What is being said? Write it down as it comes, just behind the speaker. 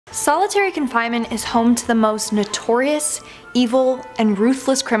Solitary confinement is home to the most notorious, evil, and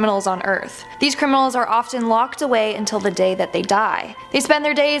ruthless criminals on Earth. These criminals are often locked away until the day that they die. They spend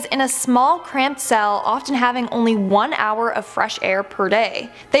their days in a small, cramped cell, often having only 1 hour of fresh air per day.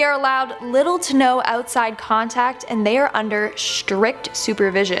 They are allowed little to no outside contact, and they are under strict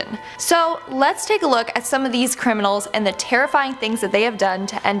supervision. So let's take a look at some of these criminals and the terrifying things that they have done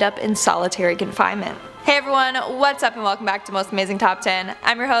to end up in solitary confinement. Hey everyone, what's up and welcome back to Most Amazing Top 10.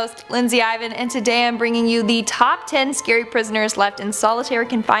 I'm your host, Lindsay Ivan, and today I'm bringing you the top 10 scary prisoners left in solitary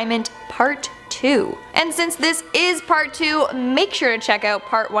confinement part 2. And since this is part 2, make sure to check out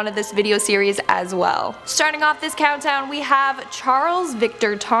part 1 of this video series as well. Starting off this countdown, we have Charles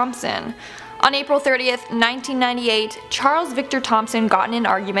Victor Thompson. On April 30th, 1998, Charles Victor Thompson got in an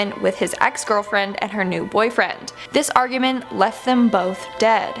argument with his ex-girlfriend and her new boyfriend. This argument left them both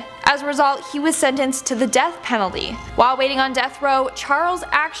dead. As a result, he was sentenced to the death penalty. While waiting on death row, Charles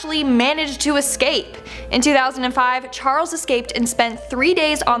actually managed to escape. In 2005, Charles escaped and spent 3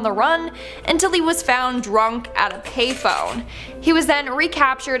 days on the run until he was found drunk at a payphone. He was then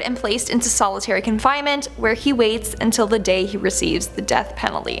recaptured and placed into solitary confinement, where he waits until the day he receives the death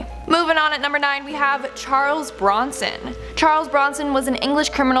penalty. Moving on at number 9, we have Charles Bronson. Charles Bronson was an English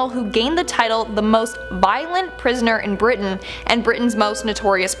criminal who gained the title the most violent prisoner in Britain and Britain's most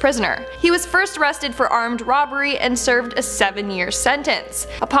notorious prisoner. He was first arrested for armed robbery and served a 7-year sentence.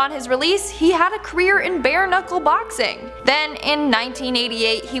 Upon his release, he had a career in bare-knuckle boxing. Then, in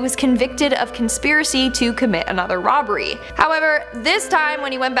 1988, he was convicted of conspiracy to commit another robbery. However, this time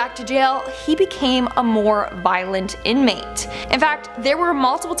when he went back to jail, he became a more violent inmate. In fact, there were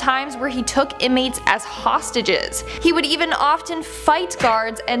multiple times where he took inmates as hostages. He would even often fight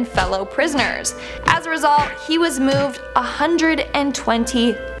guards and fellow prisoners. As a result, he was moved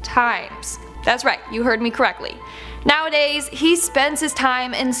 120 times. That's right, you heard me correctly. Nowadays, he spends his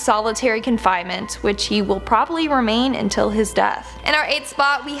time in solitary confinement, which he will probably remain until his death. In our 8th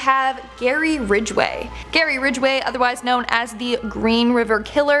spot, we have Gary Ridgway. Gary Ridgway, otherwise known as the Green River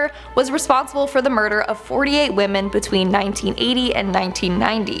Killer, was responsible for the murder of 48 women between 1980 and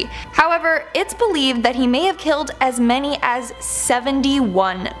 1990. However, it's believed that he may have killed as many as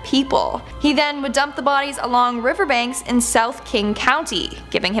 71 people. He then would dump the bodies along riverbanks in South King County,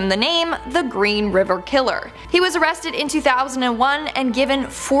 giving him the name the Green River Killer. He was arrested in 2001 and given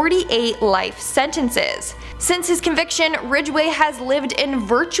 48 life sentences. Since his conviction, Ridgway has lived in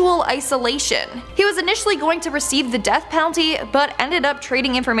virtual isolation. He was initially going to receive the death penalty, but ended up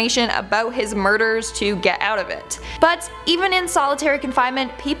trading information about his murders to get out of it. But even in solitary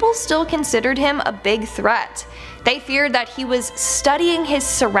confinement, people still considered him a big threat. They feared that he was studying his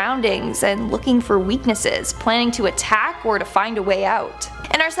surroundings and looking for weaknesses, planning to attack or to find a way out.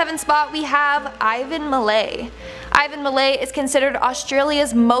 In our 7th spot, we have Ivan Millay. Ivan Millay is considered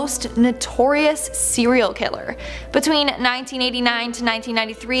Australia's most notorious serial killer. Between 1989 to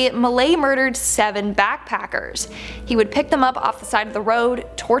 1993, Millay murdered 7 backpackers. He would pick them up off the side of the road,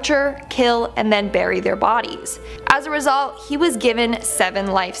 torture, kill, and then bury their bodies. As a result, he was given 7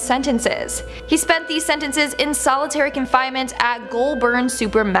 life sentences. He spent these sentences in solitary confinement at Goulburn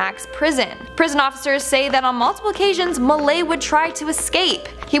Supermax Prison. Prison officers say that on multiple occasions, Millay would try to escape.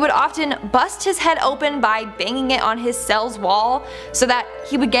 He would often bust his head open by banging it on his cell's wall so that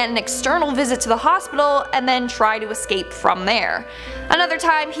he would get an external visit to the hospital and then try to escape from there. Another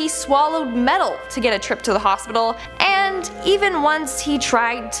time he swallowed metal to get a trip to the hospital, and even once he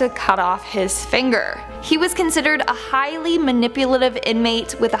tried to cut off his finger. He was considered a highly manipulative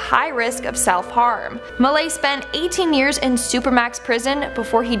inmate with a high risk of self-harm. Millay spent 18 years in Supermax prison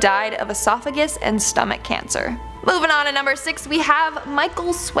before he died of esophagus and stomach cancer. Moving on to number 6, we have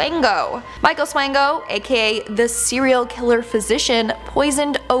Michael Swango. Michael Swango, aka the serial killer physician,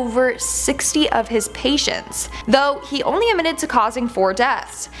 poisoned over 60 of his patients, though he only admitted to causing 4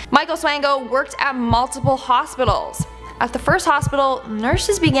 deaths. Michael Swango worked at multiple hospitals. At the first hospital,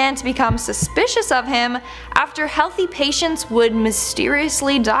 nurses began to become suspicious of him after healthy patients would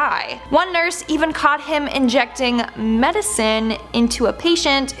mysteriously die. One nurse even caught him injecting medicine into a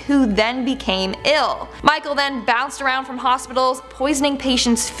patient who then became ill. Michael then bounced around from hospitals, poisoning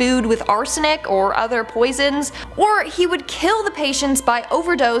patients' food with arsenic or other poisons, or he would kill the patients by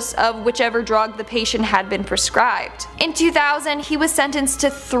overdose of whichever drug the patient had been prescribed. In 2000, he was sentenced to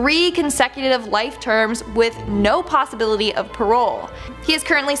 3 consecutive life terms with no possibility possibility of parole. He is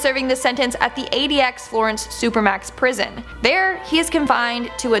currently serving this sentence at the ADX Florence Supermax prison. There, he is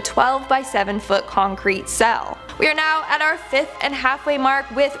confined to a 12 by 7 foot concrete cell. We are now at our 5th and halfway mark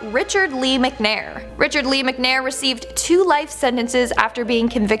with Richard Lee McNair. Richard Lee McNair received 2 life sentences after being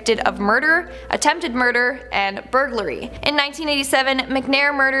convicted of murder, attempted murder, and burglary. In 1987,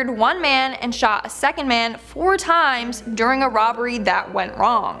 McNair murdered one man and shot a second man 4 times during a robbery that went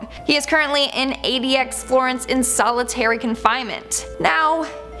wrong. He is currently in ADX Florence in solitary confinement. Now,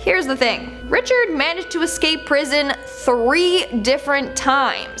 here's the thing. Richard managed to escape prison 3 different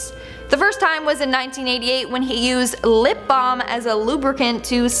times. The first time was in 1988 when he used lip balm as a lubricant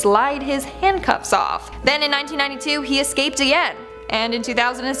to slide his handcuffs off. Then in 1992 he escaped again. And in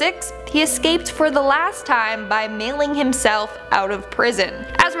 2006, he escaped for the last time by mailing himself out of prison.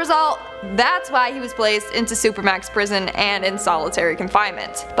 As a result, that's why he was placed into Supermax prison and in solitary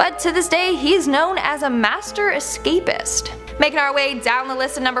confinement. But to this day, he's known as a master escapist. Making our way down the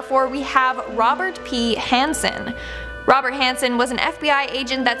list at number 4, we have Robert P. Hansen. Robert Hansen was an FBI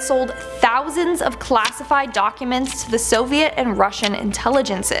agent that sold thousands of classified documents to the Soviet and Russian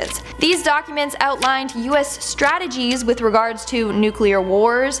intelligences. These documents outlined US strategies with regards to nuclear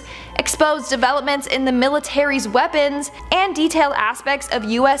wars, exposed developments in the military's weapons, and detailed aspects of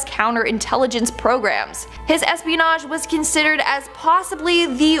US counterintelligence programs. His espionage was considered as possibly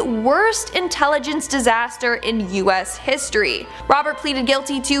the worst intelligence disaster in US history. Robert pleaded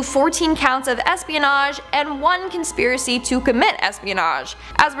guilty to 14 counts of espionage and 1 conspiracy to commit espionage.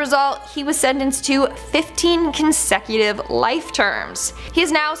 As a result, he was sentenced to 15 consecutive life terms. He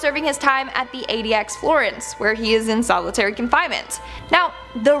is now serving his time at the ADX Florence, where he is in solitary confinement. Now,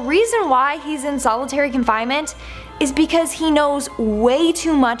 the reason why he's in solitary confinement is because he knows way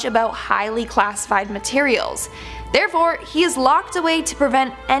too much about highly classified materials. Therefore, he is locked away to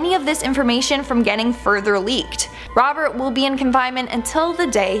prevent any of this information from getting further leaked. Robert will be in confinement until the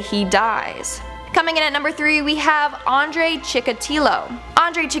day he dies. Coming in at number 3, we have Andrei Chikatilo.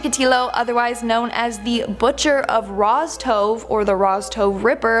 Andrei Chikatilo, otherwise known as the Butcher of Rostov or the Rostov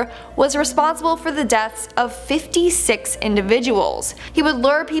Ripper, was responsible for the deaths of 56 individuals. He would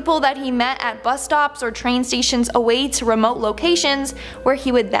lure people that he met at bus stops or train stations away to remote locations where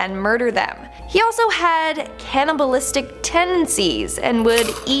he would then murder them. He also had cannibalistic tendencies and would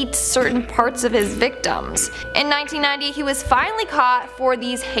eat certain parts of his victims. In 1990, he was finally caught for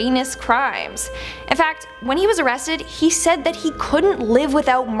these heinous crimes. In fact, when he was arrested, he said that he couldn't live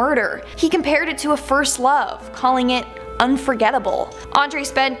without murder. He compared it to a first love, calling it unforgettable. Andrei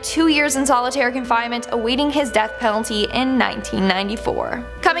spent 2 years in solitary confinement awaiting his death penalty in 1994.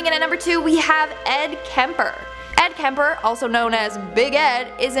 Coming in at number 2, we have Ed Kemper. Ed Kemper, also known as Big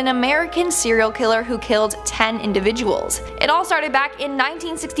Ed, is an American serial killer who killed 10 individuals. It all started back in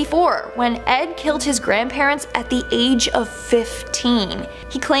 1964 when Ed killed his grandparents at the age of 15.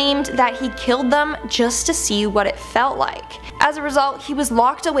 He claimed that he killed them just to see what it felt like. As a result, he was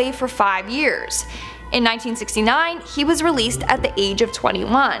locked away for 5 years. In 1969, he was released at the age of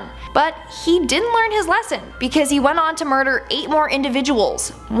 21. But he didn't learn his lesson because he went on to murder 8 more individuals,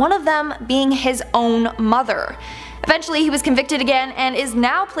 one of them being his own mother. Eventually he was convicted again and is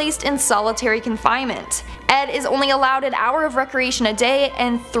now placed in solitary confinement. Ed is only allowed an hour of recreation a day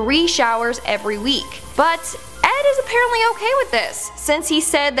and 3 showers every week. But Ed is apparently okay with this, since he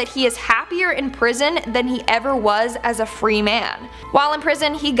said that he is happier in prison than he ever was as a free man. While in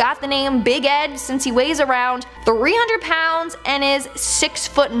prison, he got the name Big Ed since he weighs around 300 pounds and is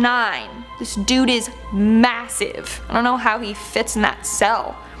 6'9". This dude is massive. I don't know how he fits in that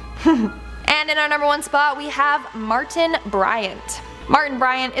cell. And in our number 1 spot, we have Martin Bryant. Martin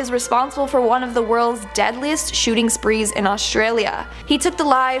Bryant is responsible for one of the world's deadliest shooting sprees in Australia. He took the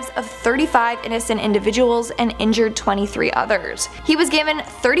lives of 35 innocent individuals and injured 23 others. He was given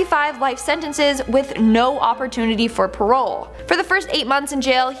 35 life sentences with no opportunity for parole. For the first 8 months in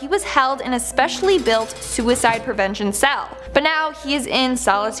jail, he was held in a specially built suicide prevention cell. But now he is in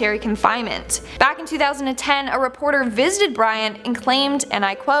solitary confinement. Back in 2010, a reporter visited Bryant and claimed, and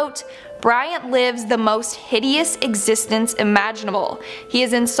I quote, "Bryant lives the most hideous existence imaginable. He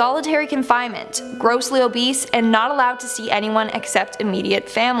is in solitary confinement, grossly obese, and not allowed to see anyone except immediate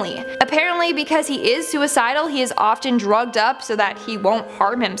family. Apparently, because he is suicidal, he is often drugged up so that he won't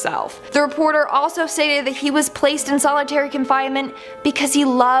harm himself." The reporter also stated that he was placed in solitary confinement because he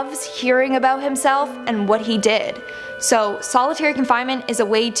loves hearing about himself and what he did. So solitary confinement is a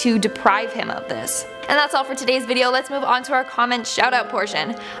way to deprive him of this. And that's all for today's video. Let's move on to our comment shoutout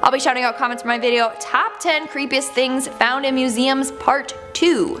portion. I'll be shouting out comments for my video, Top 10 Creepiest Things Found in Museums Part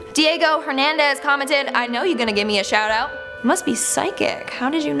 2. Diego Hernandez commented, "I know you're gonna give me a shoutout. You must be psychic. How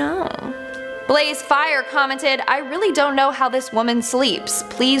did you know?" Blaze Fire commented, I really don't know how this woman sleeps.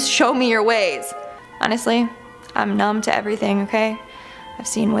 Please show me your ways. Honestly, I'm numb to everything, okay? I've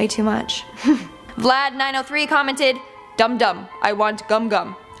seen way too much. Vlad903 commented, Dum Dum, I want Gum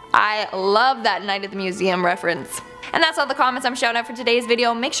Gum. I love that Night at the Museum reference. And that's all the comments I'm shouting out for today's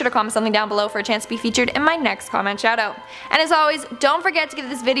video. Make sure to comment something down below for a chance to be featured in my next comment shoutout. And as always, don't forget to give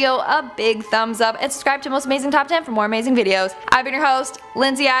this video a big thumbs up and subscribe to Most Amazing Top 10 for more amazing videos. I've been your host,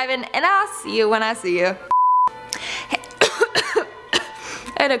 Lindsay Ivan, and I'll see you when I see you. I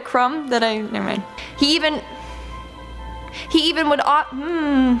had a crumb that never mind. He even would,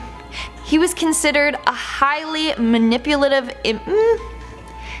 he was considered a highly manipulative,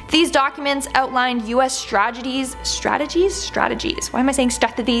 These documents outlined US strategies, why am I saying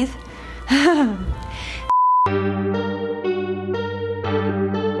strategies?